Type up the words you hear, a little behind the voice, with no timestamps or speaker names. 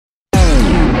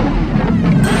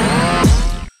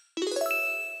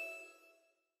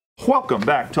Welcome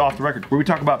back to Off the Record, where we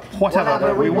talk about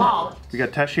whatever we want. We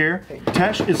got Tesh here.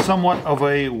 Tesh is somewhat of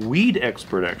a weed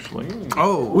expert, actually.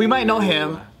 Oh, we might know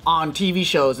him on TV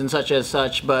shows and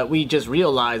such, but we just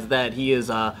realized that he is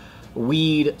a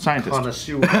weed scientist.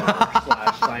 Connoisseur /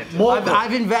 scientist.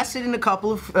 I've invested in a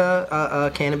couple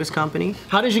of cannabis companies.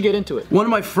 How did you get into it? One of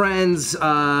my friends,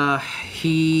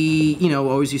 he,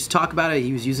 always used to talk about it.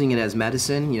 He was using it as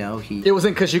medicine, It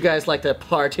wasn't because you guys like to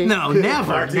party? No,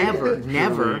 never.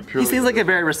 He seems like a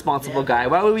very responsible guy.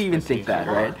 Why would we even think that,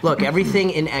 right? Look, everything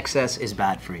in excess is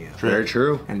bad for you. Very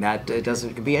true. And that it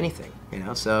could be anything,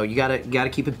 So you gotta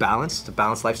keep it balanced, a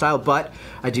balanced lifestyle. But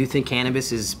I do think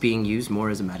cannabis is being used more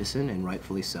as a medicine, and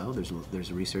rightfully so.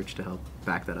 There's research to help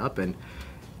back that up, and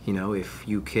if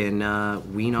you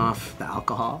can wean off the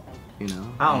alcohol, I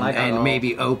don't like and alcohol.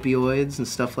 maybe opioids and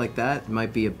stuff like that, it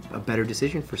might be a better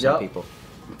decision for some people.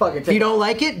 Fucking If you don't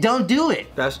like it, don't do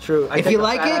it. That's true. If you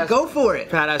like it, go for it.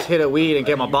 Fat ass hit a weed and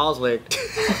get my balls licked.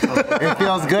 It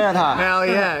feels good, huh? Hell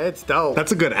yeah, it's dope.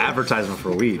 That's a good advertisement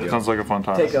for weed. Yo. Sounds like a fun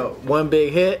time. Take one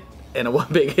big hit and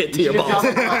one big hit to your balls.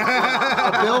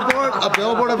 A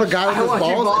billboard of a guy with his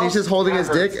balls, and he's just holding his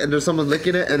dick, and there's someone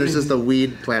licking it, and there's just a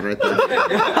weed plant right there.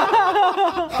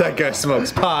 That guy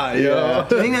smokes pot, yo. I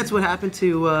think that's what happened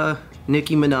to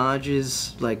Nicki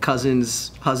Minaj's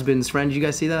cousin's husband's friend. Did you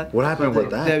guys see that? What happened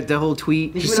with that? The whole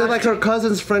tweet. She said her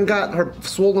cousin's friend got her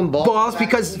swollen balls.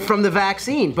 Because from the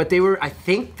vaccine, but I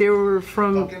think they were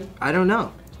from, I don't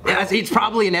know. It's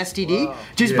probably an STD,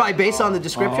 based on the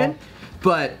description.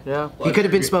 But he could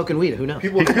have been smoking weed. Who knows? He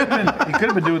could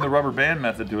have been doing the rubber band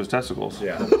method to his testicles.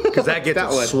 Yeah, because that gets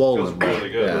it swollen.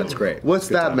 Really good. Yeah, that's great. What's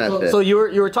that method? So you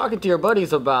were talking to your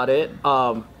buddies about it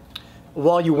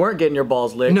while you weren't getting your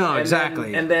balls licked. No,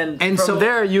 exactly. And from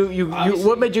there, you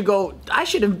what made you go, I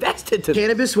should invest into this?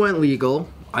 Cannabis went legal.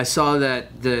 I saw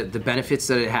that the benefits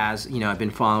that it has. I've been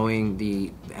following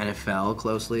the NFL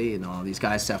closely and all these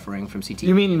guys suffering from CTE.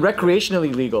 You mean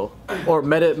recreationally legal or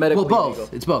medically Well, both.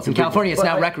 legal? It's both. In California, it's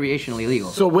now recreationally legal.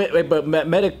 So wait, but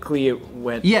medically it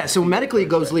went. Yeah, so medically it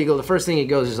goes legal. The first thing it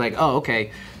goes is like, oh,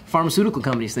 okay, pharmaceutical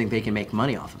companies think they can make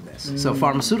money off of this. So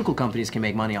pharmaceutical companies can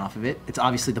make money off of it. It's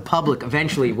obviously the public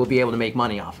eventually will be able to make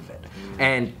money off of it.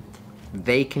 And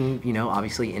they can,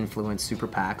 obviously influence super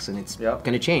PACs, and it's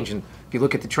going to change. And if you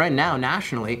look at the trend now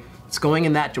nationally, it's going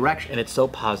in that direction. And it's so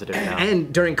positive now.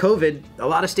 And during COVID, a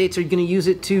lot of states are going to use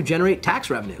it to generate tax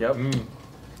revenue. Yep.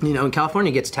 And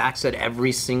California gets taxed at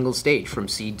every single stage from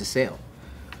seed to sale,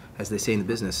 as they say in the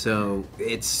business. So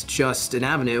it's just an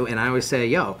avenue. And I always say,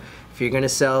 if you're going to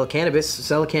sell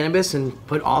cannabis and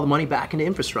put all the money back into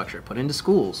infrastructure, put it into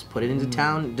schools, put it into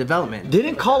town development.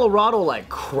 Didn't Colorado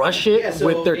crush it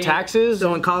with their taxes?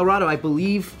 So in Colorado, I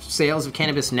believe sales of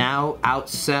cannabis now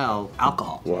outsell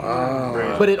alcohol.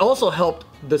 Wow. But it also helped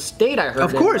the state, I heard.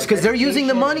 Of course, because they're using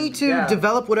the money to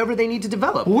develop whatever they need to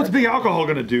develop. Well, what's big alcohol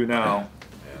going to do now?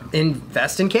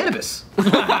 Invest in cannabis.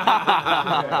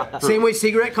 Same way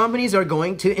cigarette companies are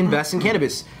going to invest in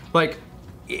cannabis. Like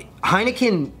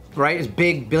Heineken, right, is a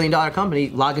big billion-dollar company.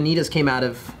 Lagunitas came out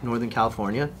of Northern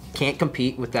California. Can't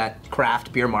compete with that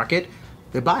craft beer market.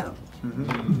 They buy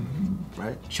them.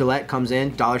 Right? Gillette comes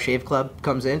in. Dollar Shave Club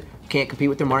comes in. Can't compete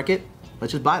with their market.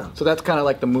 Let's just buy them. So that's kind of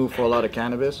like the move for a lot of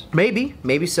cannabis? Maybe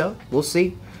so. We'll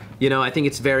see. I think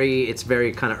it's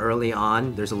very kind of early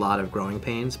on. There's a lot of growing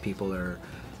pains. People are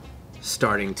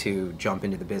starting to jump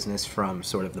into the business from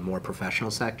sort of the more professional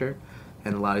sector,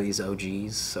 and a lot of these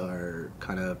OGs are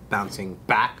kind of bouncing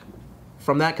back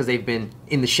from that because they've been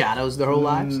in the shadows their whole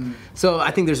lives. So I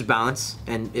think there's a balance,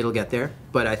 and it'll get there.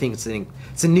 But I think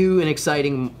it's a new and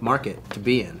exciting market to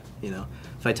be in.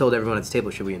 If I told everyone at this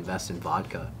table, should we invest in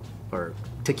vodka or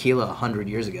tequila 100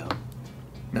 years ago,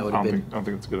 that would have been. I don't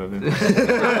think it's a good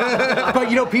idea.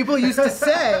 But people used to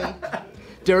say.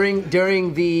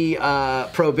 During the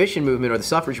prohibition movement or the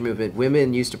suffrage movement,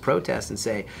 women used to protest and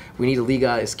say, we need to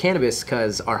legalize cannabis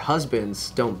because our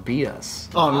husbands don't beat us.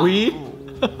 On weed?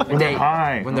 When they're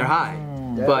high. When they're high.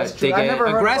 But they get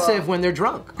aggressive when they're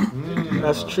drunk.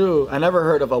 That's true. I never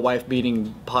heard of a wife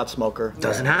beating pot smoker.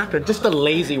 Doesn't happen. Just a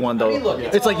lazy one, though.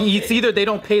 It's like it's either they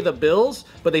don't pay the bills,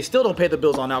 but they still don't pay the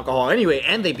bills on alcohol anyway,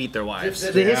 and they beat their wives.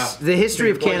 The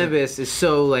history of cannabis is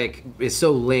so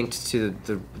linked to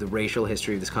the racial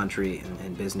history of this country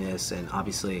and business, and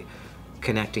obviously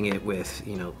connecting it with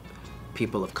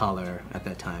people of color at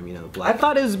that time, black. I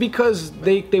thought it was because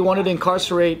they wanted to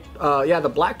incarcerate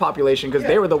the black population because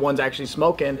they were the ones actually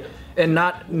smoking, and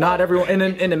not everyone,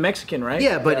 and a Mexican, right?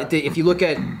 Yeah, but if you look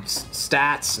at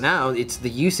stats now, the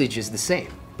usage is the same.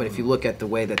 But if you look at the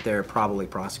way that they're probably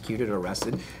prosecuted or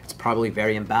arrested, it's probably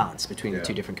very imbalanced between the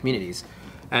two different communities.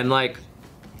 And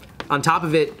on top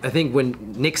of it, I think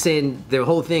when Nixon, the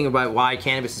whole thing about why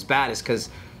cannabis is bad is because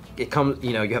it comes,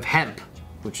 you have hemp,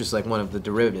 which is like one of the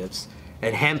derivatives,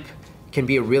 and hemp can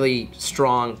be a really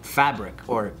strong fabric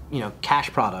or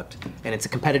cash product, and it's a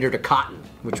competitor to cotton,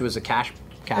 which was a cash.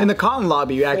 And the cotton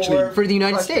lobby actually for the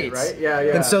United crushed it, States, right?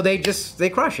 Yeah. And so they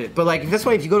crush it. But like that's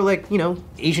why if you go to like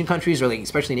Asian countries or like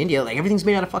especially in India, like everything's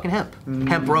made out of fucking hemp,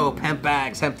 hemp rope, hemp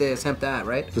bags, hemp this, hemp that,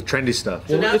 right? The trendy stuff.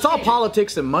 It's all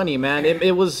politics and money, man.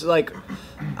 It was like,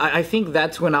 I think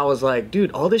that's when I was like,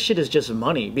 dude, all this shit is just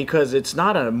money because it's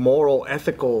not a moral,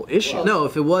 ethical issue. No,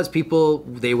 if it was,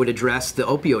 they would address the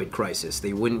opioid crisis.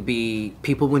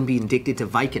 People wouldn't be addicted to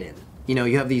Vicodin.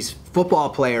 You have these football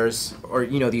players or,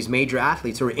 these major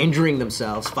athletes who are injuring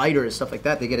themselves, fighters, stuff like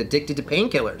that. They get addicted to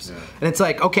painkillers. Yeah. And it's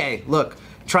like, okay, look,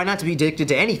 try not to be addicted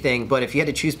to anything, but if you had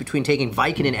to choose between taking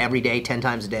Vicodin every day, 10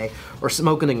 times a day, or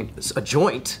smoking a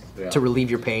joint to relieve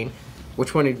your pain,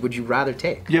 which one would you rather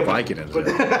take? Yeah, Vicodin.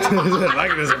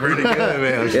 Vicodins are pretty good,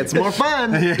 man. It's more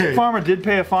fun. Big Pharma did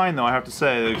pay a fine, though, I have to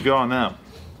say. Good on them.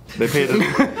 They paid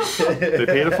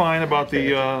a fine about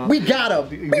the. We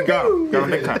got him. Got him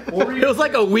big time. It was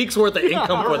like a week's worth of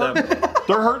income for them.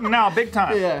 They're hurting now, big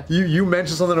time. Yeah. You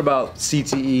mentioned something about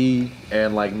CTE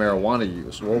and like marijuana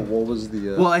use. What was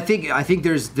the? Well, I think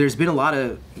there's been a lot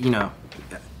of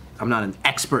I'm not an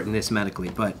expert in this medically,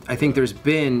 but I think there's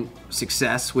been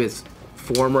success with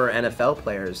former NFL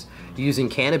players using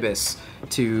cannabis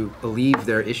to alleviate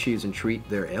their issues and treat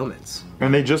their ailments.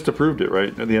 And they just approved it,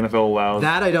 right? The NFL allows.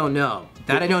 That I don't know.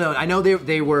 I know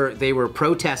they were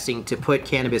protesting to put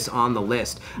cannabis on the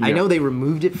list. Yeah. I know they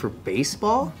removed it for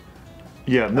baseball.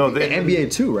 Yeah, no, the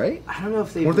NBA too, right? I don't know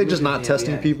if weren't they just not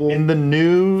testing people in the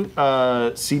new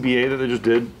CBA that they just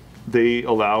did. They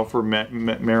allow for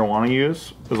marijuana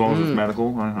use as long as it's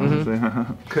medical.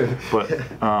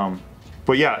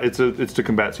 But yeah, it's to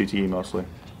combat CTE mostly.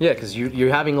 Yeah, because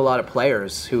you're having a lot of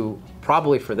players who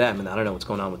probably for them, and I don't know what's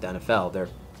going on with the NFL, they're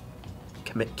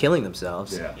killing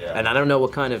themselves, and I don't know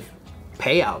what kind of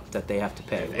payout that they have to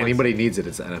pay. If anybody needs it,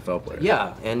 it's an NFL player.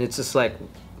 Yeah, and it's just like,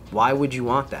 why would you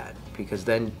want that? Because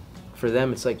then, for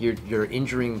them, it's like you're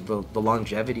injuring the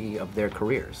longevity of their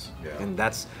careers, and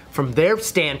that's from their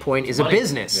standpoint is a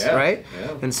business, right?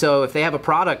 Yeah. And so if they have a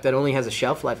product that only has a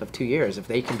shelf life of 2 years, if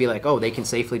they can be like, oh, they can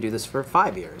safely do this for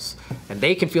 5 years, and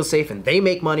they can feel safe and they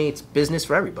make money, it's business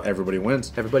for everybody. Everybody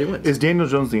wins. Everybody wins. Is Daniel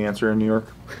Jones the answer in New York?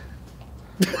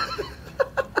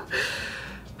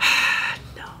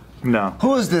 No.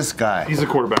 Who is this guy? He's a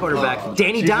quarterback.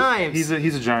 Danny Dimes. He's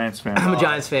a Giants fan. I'm a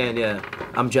Giants fan, yeah.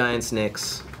 I'm Giants,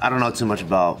 Knicks. I don't know too much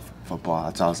about football.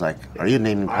 That's all I was like, are you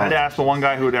naming I had to ask the one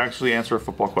guy who would actually answer a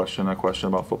question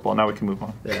about football. Now we can move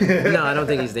on. Yeah. No, I don't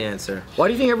think he's the answer. Why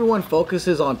do you think everyone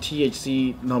focuses on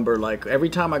THC number? Like every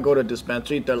time I go to a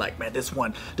dispensary, they're like, man, this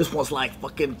one's like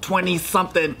fucking 20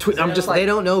 something. I'm just like, they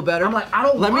don't know better. I'm like, I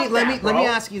don't let want me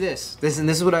ask you this. This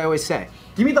is what I always say.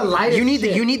 Give me the lightest.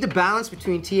 You need the balance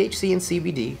between THC and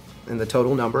CBD and the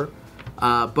total number,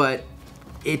 but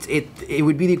it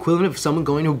would be the equivalent of someone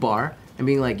going to a bar and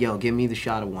being like, yo, give me the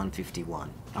shot of 151.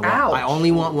 I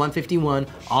only want 151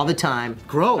 all the time.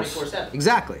 Gross. 24/7.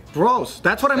 Exactly. Gross.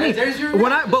 That's what I mean.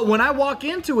 When I walk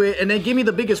into it and they give me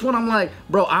the biggest one, I'm like,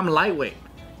 bro, I'm lightweight.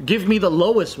 Give me the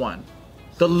lowest one.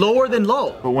 The lower than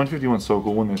low. But 151's so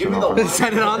cool when they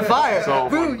set it on fire. So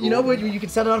Boo, you know what? You can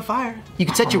set it on fire. You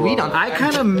can set your weed on fire. I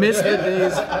kind of miss the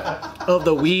days of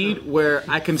the weed where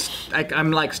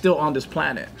I'm like still on this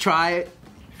planet. Try it.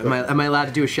 Am I allowed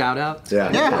to do a shout out?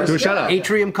 Yeah. Do a shout out.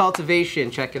 Atrium Cultivation.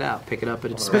 Check it out. Pick it up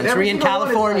at a dispensary in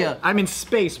California. I'm in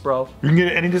space, bro. You can get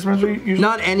it at any dispensary usually?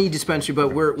 Not any dispensary, but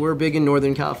we're big in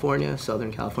Northern California,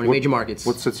 Southern California, major markets.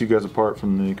 What sets you guys apart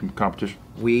from the competition?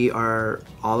 We are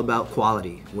all about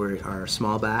quality. We're a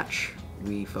small batch.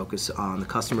 We focus on the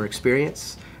customer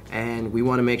experience, and we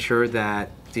want to make sure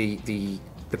that the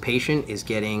patient is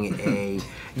getting a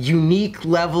unique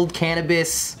leveled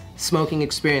cannabis smoking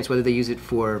experience, whether they use it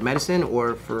for medicine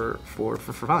or for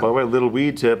fun. By the way, little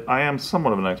weed tip, I am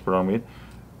somewhat of an expert on weed.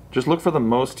 Just look for the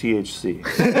most THC.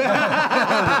 But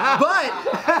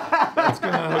that's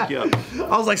gonna hook you up.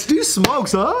 I was like, Stu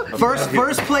smokes, huh?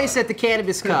 First place at the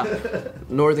Cannabis Cup,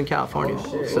 Northern California.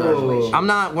 So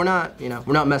we're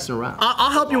not messing around.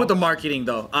 I'll help you with the marketing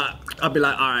though. I'll be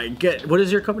like, all right, what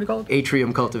is your company called?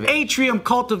 Atrium Cultivation. Atrium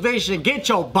Cultivation. Get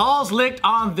your balls licked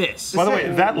on this. By the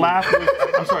way, that laugh was,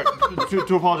 I'm sorry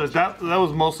to apologize. That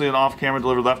was mostly an off-camera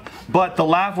delivered laugh. But the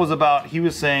laugh was about, he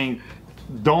was saying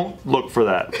don't look for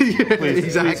that. Please,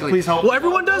 Exactly. please help. Well,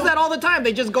 everyone does that all the time.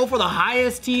 They just go for the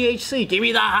highest THC. Give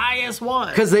me the highest one.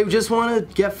 Because they just want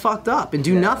to get fucked up and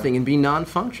do nothing and be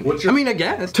non-functional. I mean, I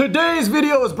guess. Today's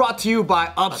video is brought to you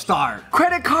by Upstart.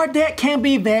 Credit card debt can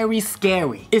be very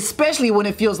scary, especially when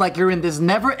it feels like you're in this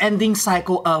never-ending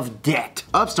cycle of debt.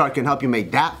 Upstart can help you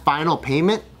make that final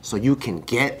payment so you can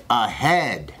get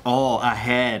ahead. Oh,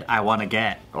 ahead, I want to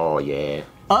get. Oh yeah.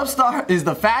 Upstart is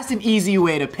the fast and easy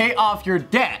way to pay off your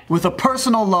debt with a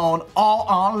personal loan all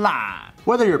online.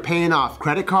 Whether you're paying off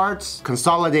credit cards,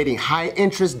 consolidating high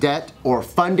interest debt, or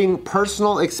funding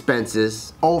personal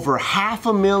expenses, over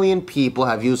 500,000 people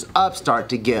have used Upstart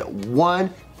to get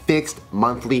one fixed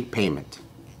monthly payment.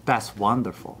 That's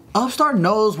wonderful. Upstart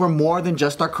knows we're more than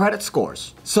just our credit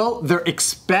scores, so they're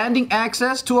expanding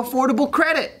access to affordable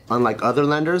credit. Unlike other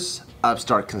lenders,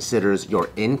 Upstart considers your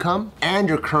income and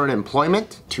your current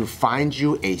employment to find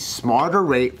you a smarter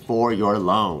rate for your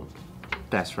loan.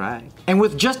 That's right. And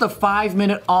with just a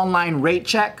 5-minute online rate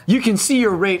check, you can see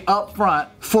your rate up front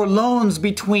for loans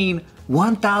between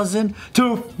 $1,000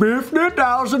 to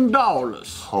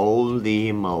 $50,000.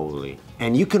 Holy moly.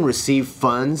 And you can receive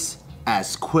funds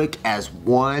as quick as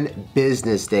 1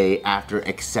 business day after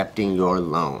accepting your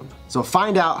loan. So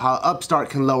find out how Upstart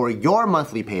can lower your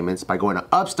monthly payments by going to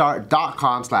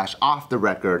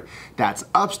upstart.com/offtherecord. That's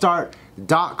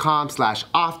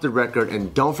upstart.com/offtherecord,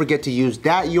 and don't forget to use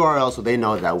that URL so they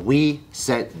know that we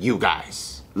sent you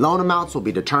guys. Loan amounts will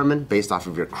be determined based off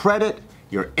of your credit,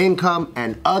 your income,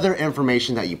 and other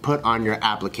information that you put on your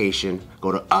application.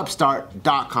 Go to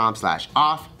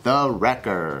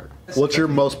upstart.com/offtherecord. What's your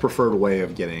most preferred way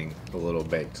of getting a little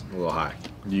baked, a little high?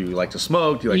 Do you like to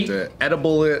smoke? Do you like to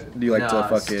edible it? Do you like to No, it's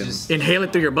fucking... just- Inhale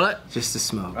it through your butt? Just a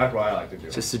smoke. That's what I like to do.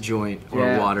 Just a joint or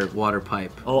Yeah. a water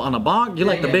pipe. Oh, on a bong? You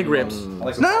like the big rips.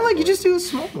 No, like you just do a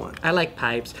small one. I like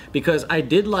pipes because I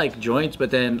did like joints, but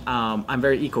then I'm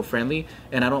very eco-friendly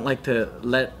and I don't like to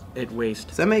let it waste.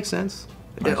 Does that make sense?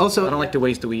 Also, I don't like to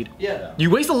waste the weed. Yeah. You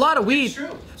waste a lot of weed.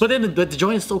 But then the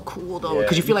joint is so cool though,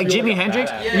 because you feel like Jimi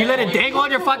Hendrix. And you let it dangle on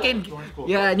your fucking.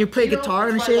 Yeah, and you play guitar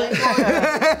and shit.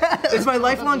 it's my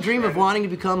lifelong dream of wanting to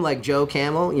become like Joe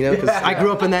Camel, you know, because I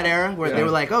grew up in that era where they were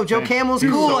like, oh, Joe Camel's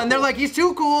cool, and they're like, he's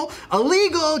too cool,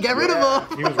 illegal, get rid of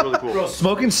him. He was really cool.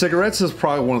 Smoking cigarettes is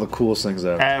probably one of the coolest things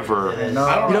ever. Ever. You know,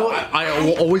 I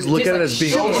will always look at it as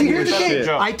being See, here's the cool as thing. shit.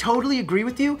 I totally agree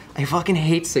with you. I fucking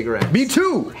hate cigarettes. Me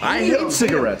too. I hate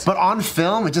cigarettes. But on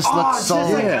film, it just looks so.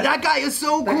 Yeah. That guy is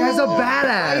so cool. That guy's a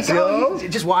badass, yo.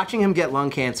 Just watching him get lung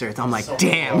cancer, I'm like,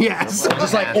 damn, yes.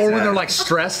 Just like, or when they're like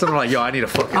stressed and they're like, yo, I need a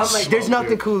fucking I'm like, there's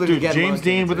nothing cooler Dude, to get James lung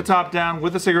Dean cancer. with the top down,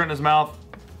 with the cigarette in his mouth.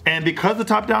 And because the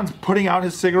top down's putting out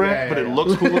his cigarette, but it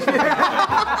looks cool as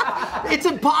fuck. It's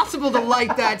impossible to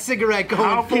light that cigarette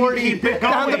How going can you 40 keep it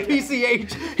down the going?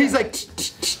 PCH. He's like,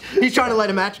 he's trying to light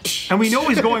a match. And we know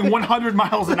he's going 100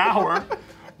 miles an hour.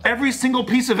 Every single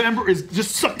piece of ember is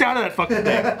just sucked out of that fucking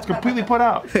thing. It's completely put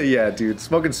out. Yeah, dude,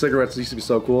 smoking cigarettes used to be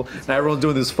so cool. Now everyone's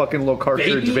doing this fucking little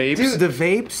cartridge vapes. Dude, the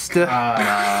vapes,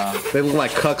 They look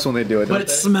like cucks when they do it. But it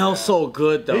smells so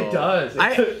good though. It does.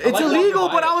 It's illegal,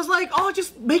 but I was like, oh,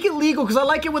 just make it legal because I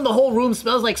like it when the whole room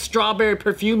smells like strawberry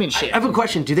perfume and shit. I have a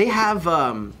question. Do they have,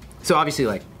 so obviously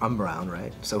like, I'm brown,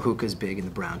 right? So hookah's big in the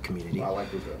brown community. I like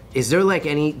hookah. Is there like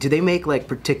any, do they make like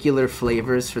particular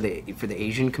flavors for the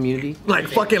Asian community? Like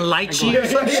fucking lychee or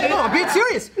some shit. No, I'm being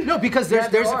serious. No, because there's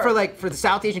for the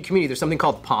South Asian community, there's something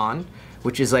called pan,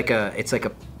 which is like it's like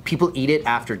a people eat it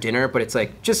after dinner, but it's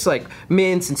like just like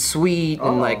mince and sweet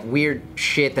and like weird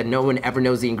shit that no one ever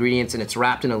knows the ingredients, and it's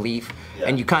wrapped in a leaf,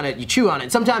 and you chew on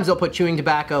it. Sometimes they'll put chewing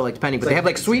tobacco, like depending, but they have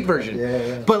like sweet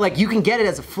version. But like you can get it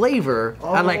as a flavor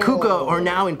at like hookah or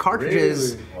now in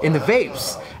cartridges in the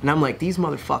vapes, and I'm like, these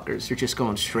motherfuckers are just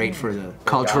going straight for the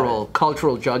cultural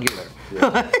jugular.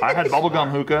 I had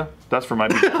bubblegum hookah. That's for my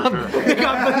people for sure. They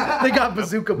got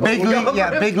bazooka. Big league,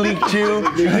 yeah, big league chew.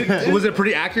 Was it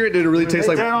pretty accurate? Did it really taste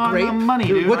like Dead on the money,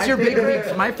 dude. What's your big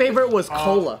league? My favorite was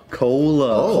cola,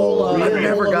 cola? I've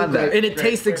never got that. and it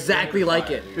tastes exactly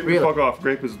like it. Really? Fuck off.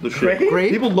 Grape is the shit.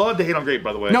 Grape? People love to hate on grape,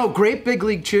 by the way. No, grape big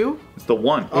league chew. It's the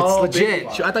one. It's legit.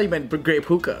 I thought you meant grape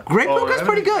hookah. Grape Oh, hookah's I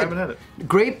pretty haven't- I good. haven't had it.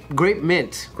 Grape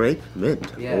mint. Grape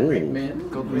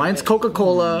mint. Mine's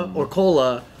Coca-Cola or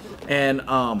cola and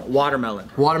watermelon.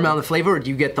 Watermelon flavor, or do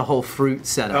you get the whole fruit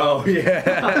setup? Oh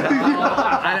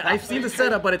yeah. I've seen the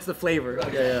setup, but it's the flavor.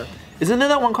 Yeah. Isn't there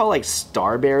that one called like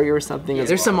Starberry or something?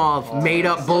 There's some made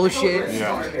up bullshit.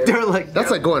 They're like,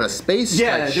 That's like going to space.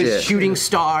 yeah, type there's shit. shooting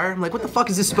star. I'm like, what the fuck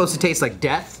is this supposed to taste like?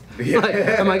 Death? Like,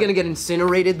 am I gonna get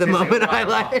incinerated the moment I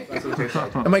like?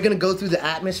 Am I gonna go through the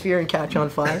atmosphere and catch on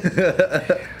fire?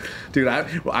 Dude,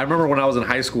 I remember when I was in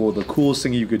high school, the coolest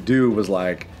thing you could do was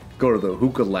like go to the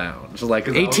hookah lounge. Like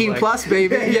 18 plus,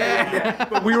 baby. Yeah.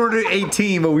 But we weren't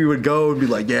 18, but we would go and be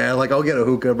like, yeah, like I'll get a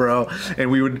hookah, bro.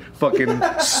 And we would fucking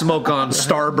smoke on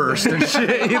Starburst and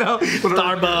shit, you know?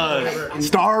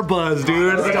 Starbuzz,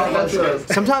 dude.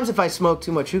 Sometimes if I smoke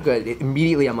too much hookah,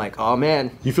 immediately I'm like, oh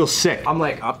man. You feel sick. I'm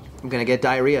like, oh, I'm gonna get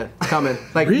diarrhea. It's coming.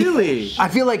 Like Really? I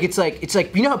feel like it's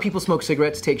like you know how people smoke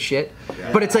cigarettes, take shit,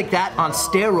 but it's like that on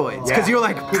steroids. Because you're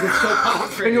like,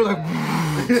 and you're like,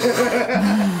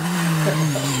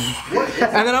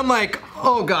 and then I'm like,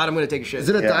 oh god, I'm gonna take a shit. Is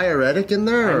it a diuretic in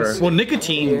there? Or? Well,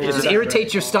 nicotine It just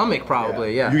irritates your stomach,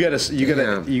 probably. Yeah. You get an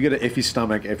iffy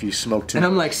stomach if you smoke too And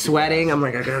much. I'm like sweating. I'm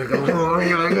like, I gotta go home. I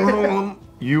gotta go home.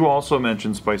 You also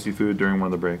mentioned spicy food during one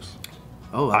of the breaks.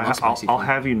 Oh, I love spicy I'll food.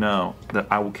 have you know that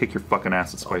I will kick your fucking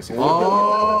ass at spicy food.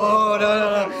 Oh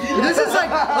no! This is like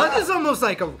this is almost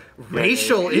like a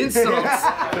racial insult.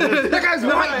 That guy's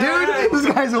white, dude. This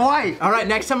guy's white. All right,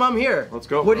 next time I'm here, Let's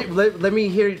go, Let me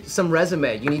hear some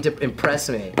resume. You need to impress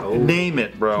me. Name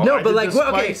it, bro. No, I but did like, the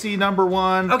what- okay. spicy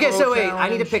 #1. Okay, pro so wait, I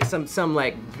need to challenge. pick some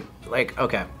like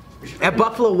okay. At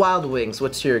Buffalo Wild Wings,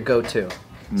 what's your go-to?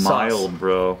 Mild,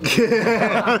 bro. Are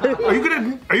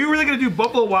you really gonna do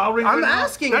Buffalo Wild Wings? I'm right now?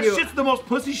 asking that you. shit's the most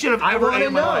pussy shit I've I ever wanna ate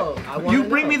in my know. life. I wanna You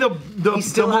bring know. me the He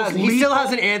still the most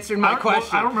hasn't answered my I don't-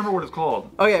 question. I don't remember what it's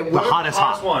called. Okay, The hottest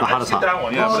one. The I hottest just get hot. that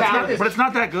one. Yeah, but it's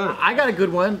not that good. I got a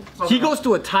good one. He goes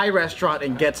to a Thai restaurant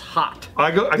and gets hot.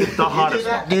 I get the hottest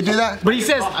one. Do you do that? But he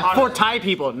says for Thai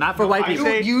people, not for white people.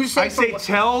 you say I say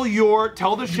tell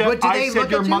the chef But do I they said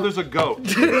look your at you? mother's a goat.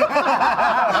 Did they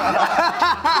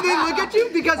look at you?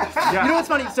 Because you know what's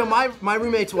funny? So my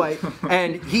roommate's white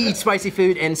and he eats spicy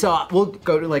food, and so we'll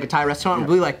go to like a Thai restaurant and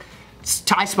we'll be like,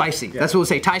 Thai spicy. That's what we'll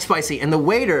say, Thai spicy. And the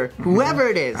waiter, whoever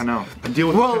it is, I know. I deal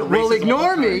with will racism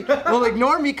ignore all the me. Will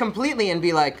ignore me completely and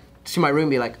be like to my room,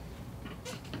 be like,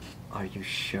 "Are you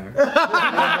sure?"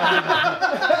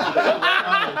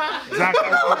 Exactly.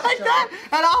 Like that,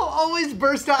 and I'll always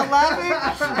burst out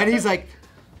laughing. And he's like,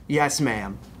 "Yes,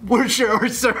 ma'am. We're sure,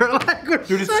 sir." Like,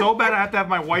 Dude, it's so bad I have to have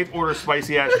my wife order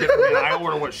spicy ass shit and I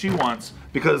order what she wants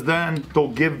because then they'll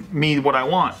give me what I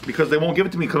want because they won't give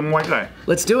it to me because I'm a white guy.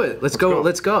 Let's do it. Let's go. go.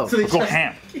 Let's go. Let's go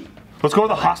ham. Let's go to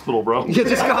the hospital, bro. Yeah,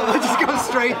 just go. Let's just go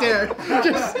straight there.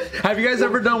 Have you guys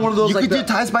ever done one of those You like could do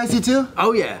Thai spicy too?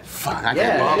 Oh yeah. Fuck, I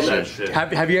Yeah. Love that shit.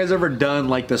 have you guys ever done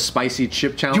like the spicy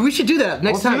chip challenge? Dude, we should do that next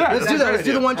Let's do time. that. Let's do That's a that. Let's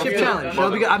do the great one chip challenge. That'll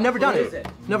be good. I've never done it.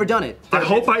 Never done it. I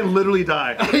hope I literally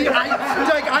die.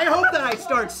 I hope that I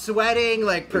start sweating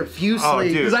like profusely. Oh,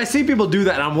 dude. Because I see people do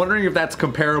that, and I'm wondering if that's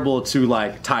comparable to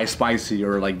like Thai spicy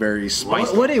or like very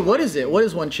spicy. What is it? What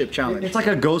is one chip challenge? It's like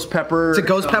a ghost pepper. It's a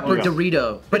ghost pepper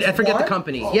Dorito, but I forget the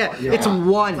company. Yeah, it's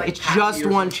one. It's just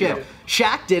one chip.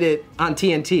 Shaq did it on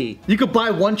TNT. You could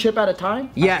buy one chip at a time?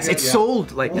 Yes, it's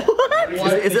sold like that.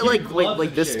 Is it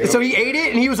like this? So he ate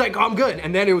it and he was like, "Oh, I'm good,"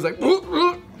 and then it was like,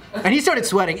 and he started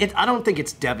sweating. I don't think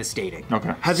it's devastating.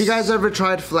 Okay. Have you guys ever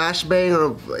tried flashbang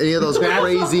or any of those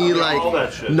crazy All like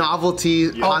that shit. novelty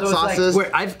hot Those, like, sauces? where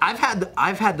I've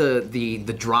had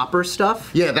the dropper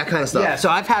stuff. Yeah, that kind of stuff. Yeah, so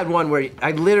I've had one where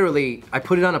I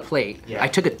put it on a plate. I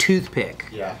took a toothpick.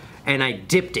 And I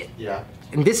dipped it.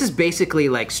 And this is basically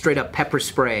like straight up pepper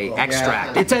spray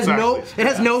extract. It has no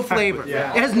flavor.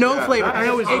 It has no flavor.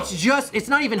 It's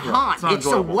not even hot. not It's a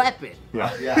enjoyable. weapon.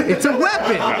 Yeah. It's a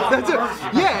weapon.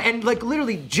 And like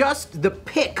literally just the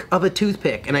pick of a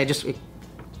toothpick, and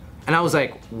I was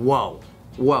like, whoa.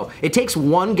 It takes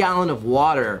 1 gallon of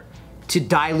water to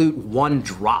dilute 1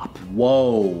 drop.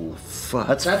 Whoa,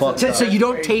 that's fucked So, up. so you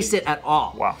don't taste it at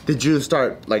all. Wow. Did you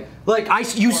start like? Like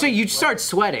you start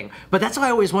sweating, but that's why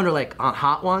I always wonder, like on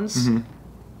hot ones,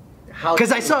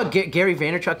 because I saw Gary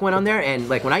Vaynerchuk went on there, and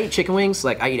like when I eat chicken wings,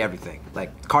 like I eat everything,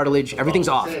 like cartilage, everything's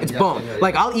off, it's bone.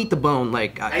 Like I'll eat the bone,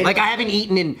 like I haven't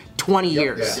eaten in 20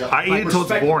 years. I eat it until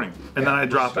it's boring and then I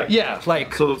drop it. Yeah,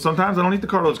 like So sometimes I don't eat the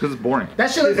cartilage because it's boring.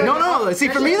 That shit looks no. See,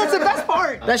 for me that's the best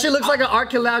part. That shit looks like an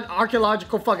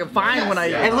archaeological fucking find when I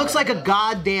eat It looks like a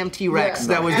goddamn T-Rex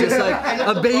that was just like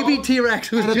a baby T-Rex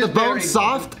who's And if the just bone's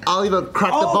soft, I'll even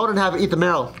crack the bone and have it eat the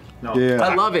marrow. No. Yeah.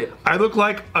 I love it. I look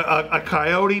like a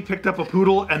coyote picked up a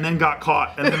poodle and then got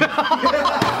caught and then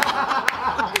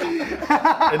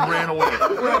and ran away.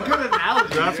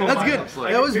 That's what That's mine good. looks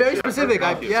like. That was very specific.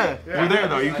 Yeah. You're there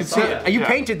though. You can see it. You Yeah.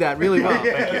 painted that really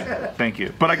well. Thank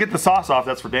you. But I get the sauce off.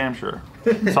 That's for damn sure.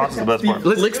 Sauce is the best part.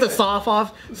 licks the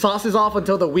sauces off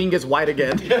until the wing is white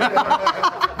again.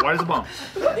 Why does it bump?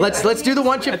 Let's do the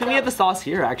one I chip. think we have the sauce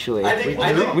here, actually.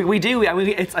 We do. I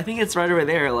mean, I think it's right over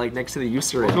there, like next to the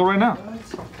Eucerin. Go right now.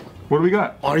 What do we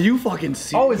got? Are you fucking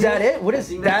serious? Oh, is that it? What is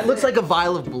that? Looks like a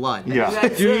vial of blood. Yeah.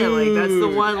 That's it. Like that's the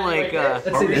one. Like.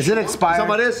 Is it expired?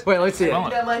 Wait, let's see it. Smell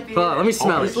it. Hold on, let me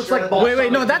smell it.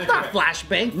 Wait, no, that's not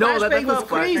Flashbang. No, Flashbang that's was not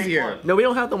Flashbang. crazier. No, we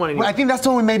don't have the one anymore. I think that's the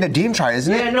one we made Nadeem try,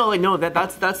 isn't Yeah, it? no, like no,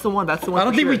 that's the one. That's the one. I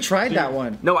don't for think we sure. tried that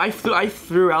one. No, I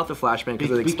threw out the flashbang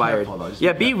because it expired. careful, though.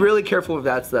 Yeah, be really careful with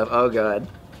that stuff. Oh god.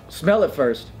 Smell it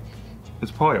first. It's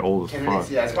probably old as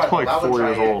fuck. It's probably like 4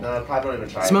 years old. No, probably don't even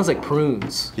try It smells like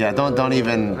prunes. Yeah, don't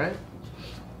even.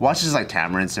 Watch this like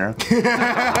tamarind syrup.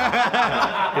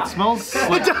 It smells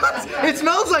like, It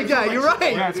smells like that. You're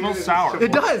right. yeah, it smells sour.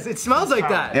 It does. It smells like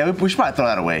that. Yeah, we should probably throw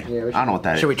that away. I don't know what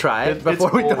that is. Should we try it It's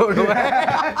before we throw it old.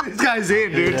 away? This guy's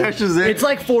in, dude. Texture's in. It's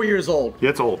like 4 years old.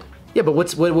 Yeah, it's old. Yeah, but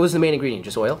what was the main ingredient?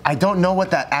 Just oil? I don't know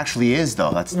what that actually is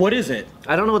though. That's. What is it?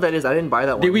 I don't know what that is. I didn't buy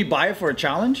that one. Did we buy it for a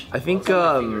challenge? I think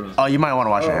Oh, you might want to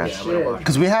wash your hands.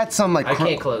 Because we had some like. I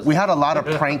can't close We it. had a lot of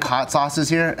prank hot sauces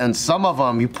here, and some of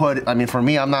them you put. I mean, for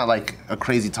me, I'm not like a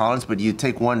crazy tolerance, but you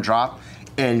take one drop,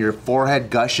 and your forehead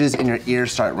gushes and your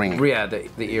ears start ringing. Yeah, the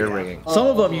ear ringing. Some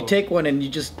of them you take one and you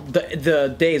just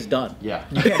the day is done. Yeah.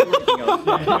 You can't do anything else.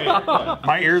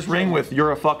 My ears ring with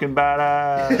 "You're a fucking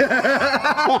badass." You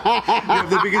have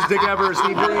the biggest dick ever,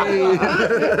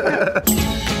 CJ.